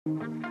You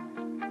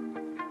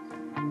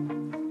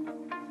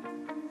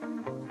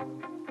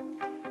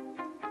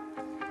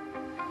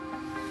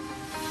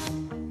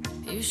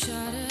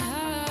shut it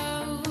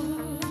out,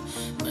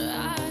 but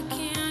I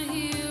can't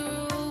hear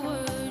a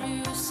word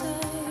you say.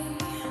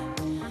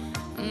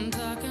 I'm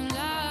talking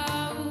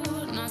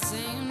loud, not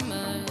saying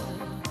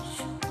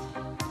much.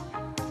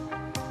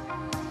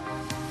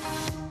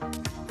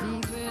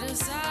 I'm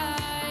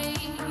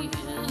criticized,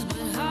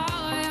 but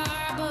how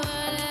your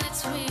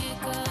bullets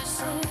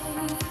ricochet.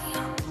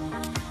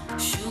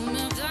 Shoot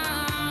me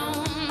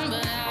down,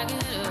 but I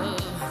get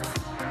up.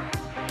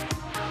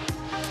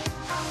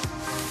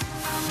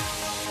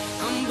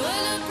 I'm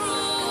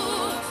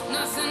bulletproof,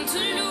 nothing to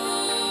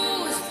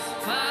lose.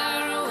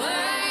 Far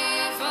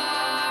away,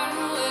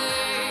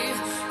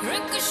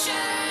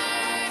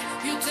 ricochet.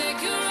 You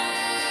take your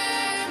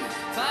aim.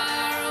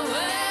 Far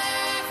away.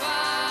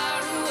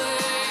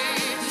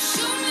 You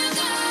shoot me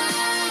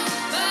down,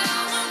 but I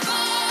won't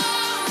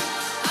fall.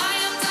 I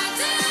am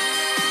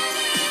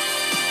titanium.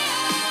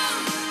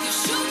 You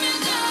shoot me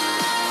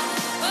down,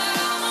 but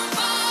I won't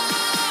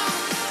fall.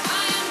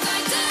 I am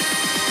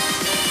titanium.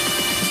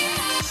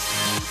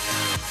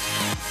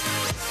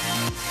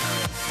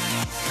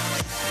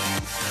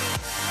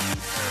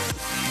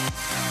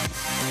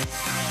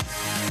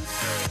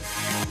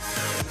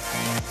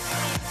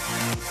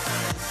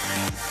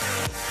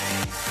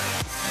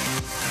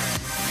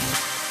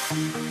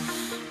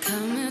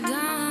 Cut me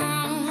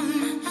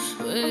down,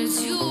 but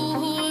it's you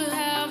who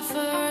have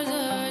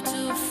further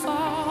to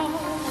fall.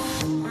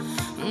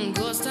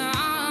 Ghost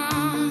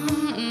town,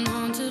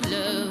 haunted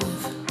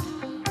love.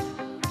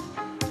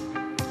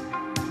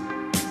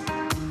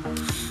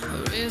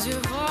 Raise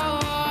your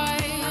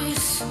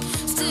voice.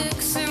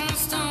 Sticks and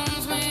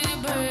stones may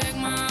break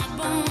my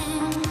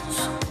bones.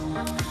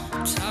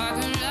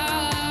 Talking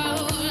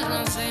loud,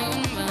 not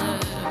saying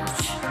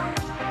much.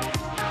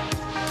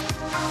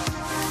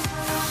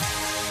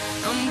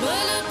 I'm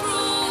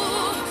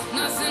bulletproof,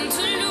 nothing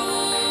to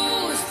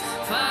lose.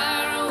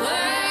 Far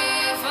away,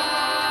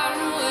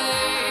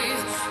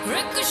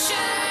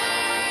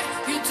 ricochet.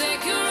 You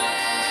take your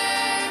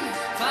aim.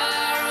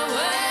 Far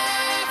away.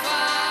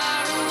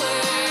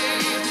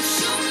 You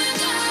shoot me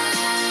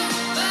down,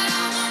 but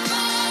I won't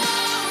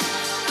fall.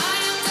 I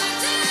am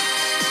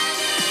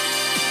titanium.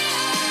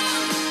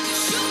 You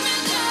shoot me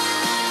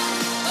down,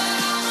 but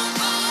I won't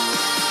fall.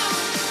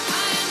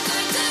 I am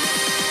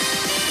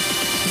titanium.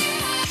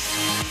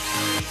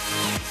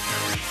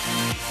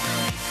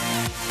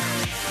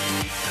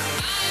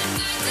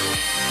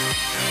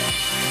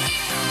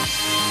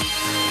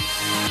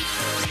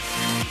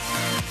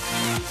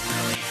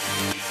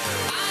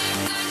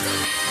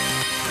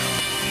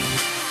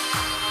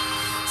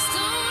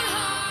 Stone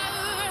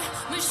heart,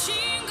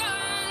 machine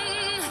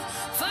gun,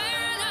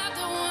 firing at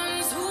the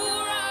ones who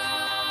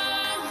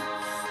run.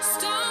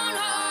 Stone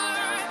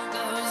heart,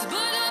 those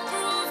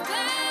bulletproof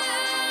glass.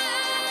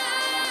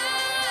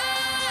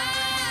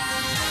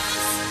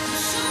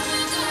 Shoot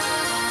me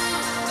down,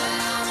 but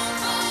I won't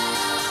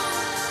fall.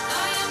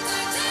 I am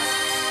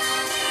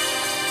titanium.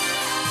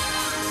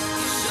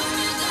 You shoot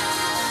me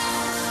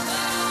down,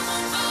 but I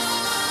won't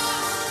fall.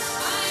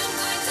 I am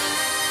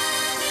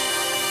titanium.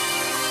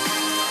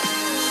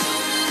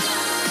 Shoot me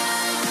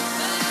down,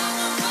 but I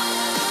won't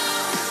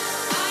fall.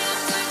 I am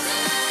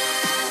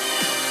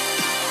titanium.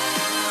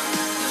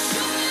 You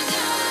shoot me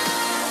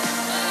down,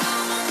 but I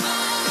won't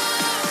fall.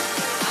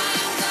 I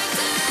am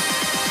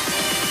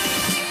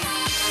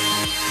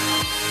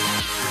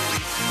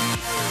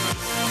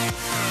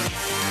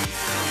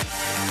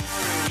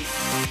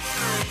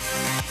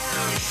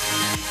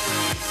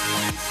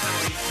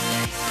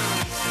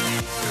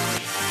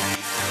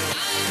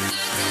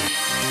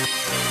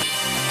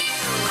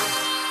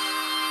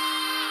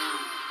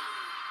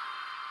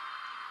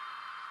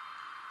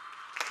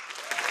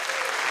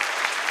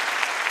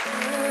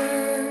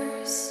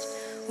First,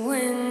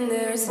 when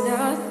there's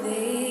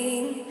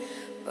nothing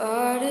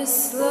but a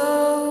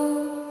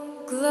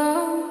slow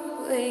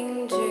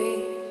glowing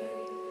dream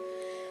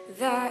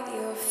that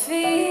your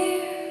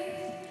fear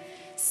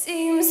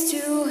seems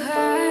to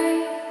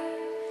hide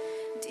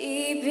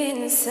deep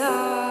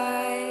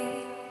inside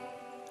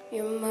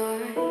your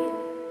mind.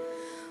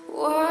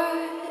 What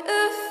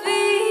a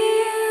feeling!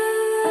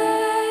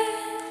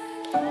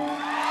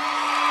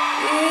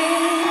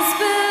 It's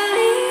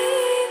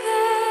believing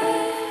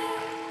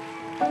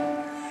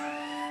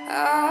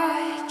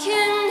I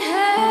can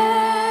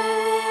have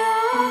it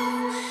all.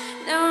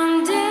 Now I'm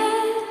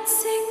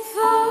dancing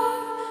for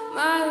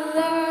my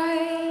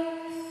life.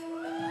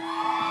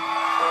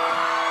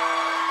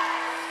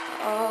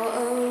 All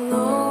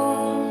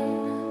alone,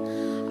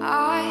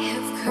 I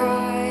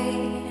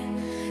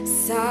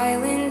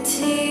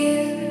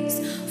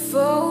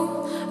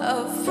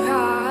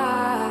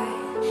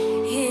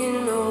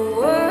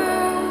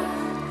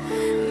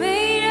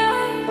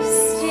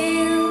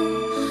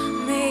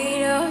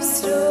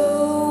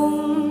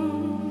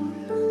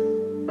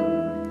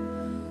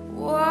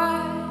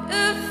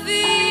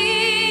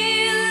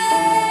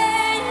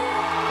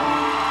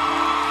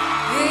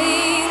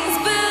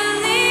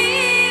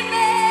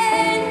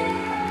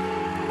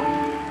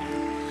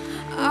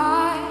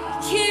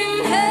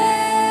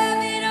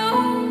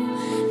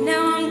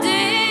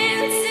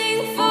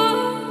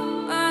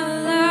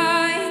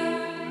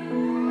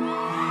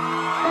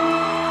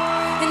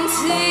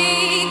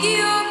take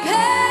your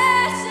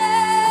passion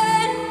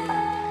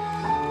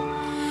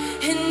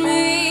and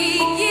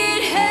make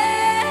it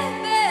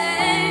happen.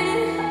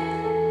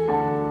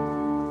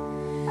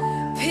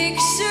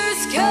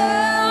 Pictures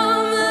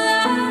come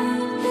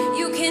alive,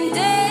 you can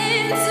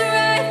dance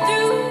right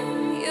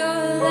through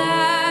your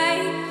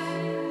life.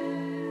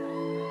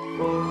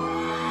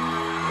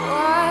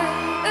 What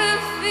a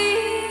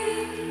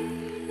feeling.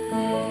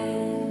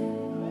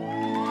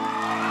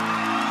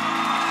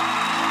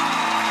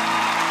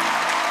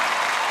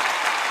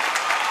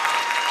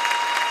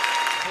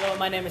 Hello,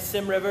 my name is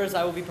Sim Rivers.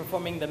 I will be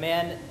performing the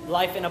Man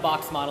Life in a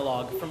Box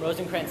monologue from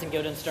Rosencrantz and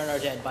Guildenstern Are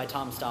Dead by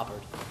Tom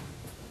Stoppard.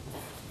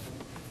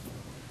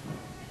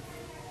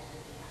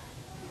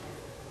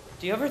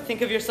 Do you ever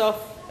think of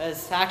yourself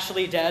as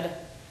actually dead,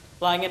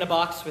 lying in a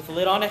box with a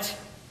lid on it?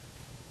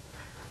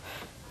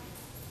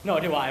 Nor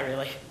do I,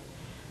 really.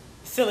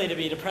 Silly to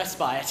be depressed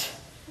by it.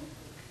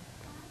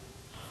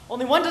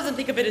 Only one doesn't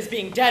think of it as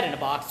being dead in a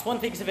box, one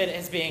thinks of it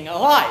as being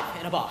alive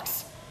in a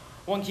box.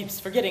 One keeps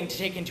forgetting to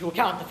take into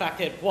account the fact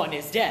that one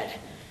is dead,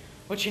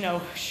 which, you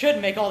know, should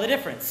make all the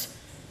difference,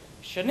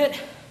 shouldn't it?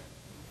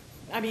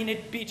 I mean,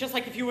 it'd be just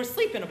like if you were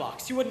asleep in a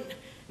box. You wouldn't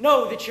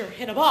know that you're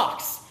in a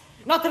box.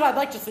 Not that I'd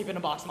like to sleep in a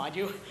box, mind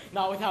you,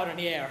 not without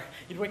any air.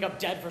 You'd wake up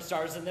dead for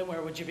stars, and then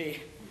where would you be?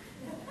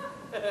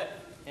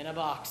 In a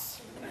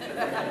box.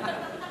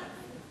 That's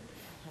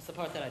the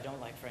part that I don't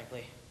like,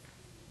 frankly.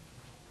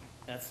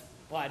 That's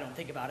why I don't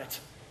think about it.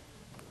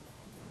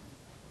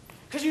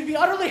 Because you'd be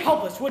utterly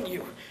helpless, wouldn't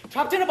you?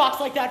 Trapped in a box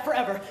like that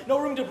forever. No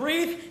room to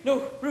breathe,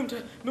 no room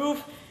to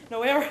move,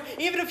 no air.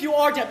 Even if you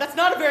are dead, that's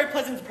not a very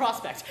pleasant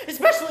prospect.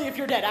 Especially if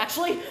you're dead,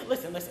 actually.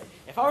 Listen.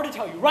 If I were to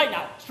tell you right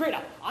now, straight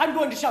up, I'm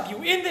going to shove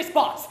you in this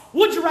box,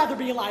 would you rather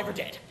be alive or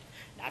dead?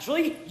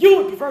 Naturally, you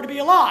would prefer to be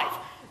alive.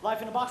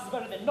 Life in a box is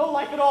better than no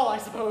life at all, I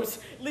suppose.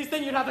 At least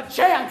then you'd have a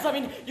chance. I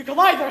mean, you could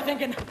lie there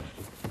thinking,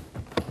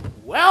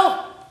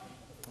 well,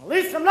 at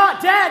least I'm not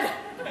dead.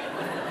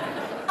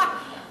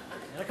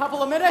 In a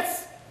couple of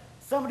minutes,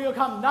 somebody will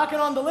come knocking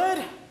on the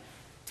lid,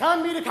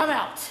 telling me to come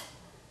out.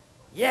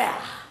 Yeah.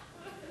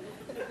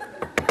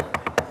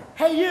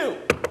 Hey, you.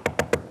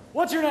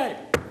 What's your name?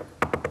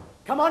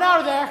 Come on out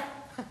of there.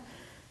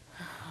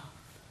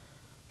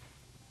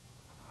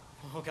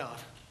 Oh, God.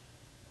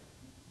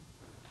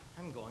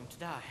 I'm going to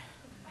die.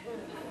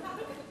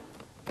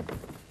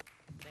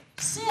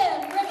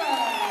 Sim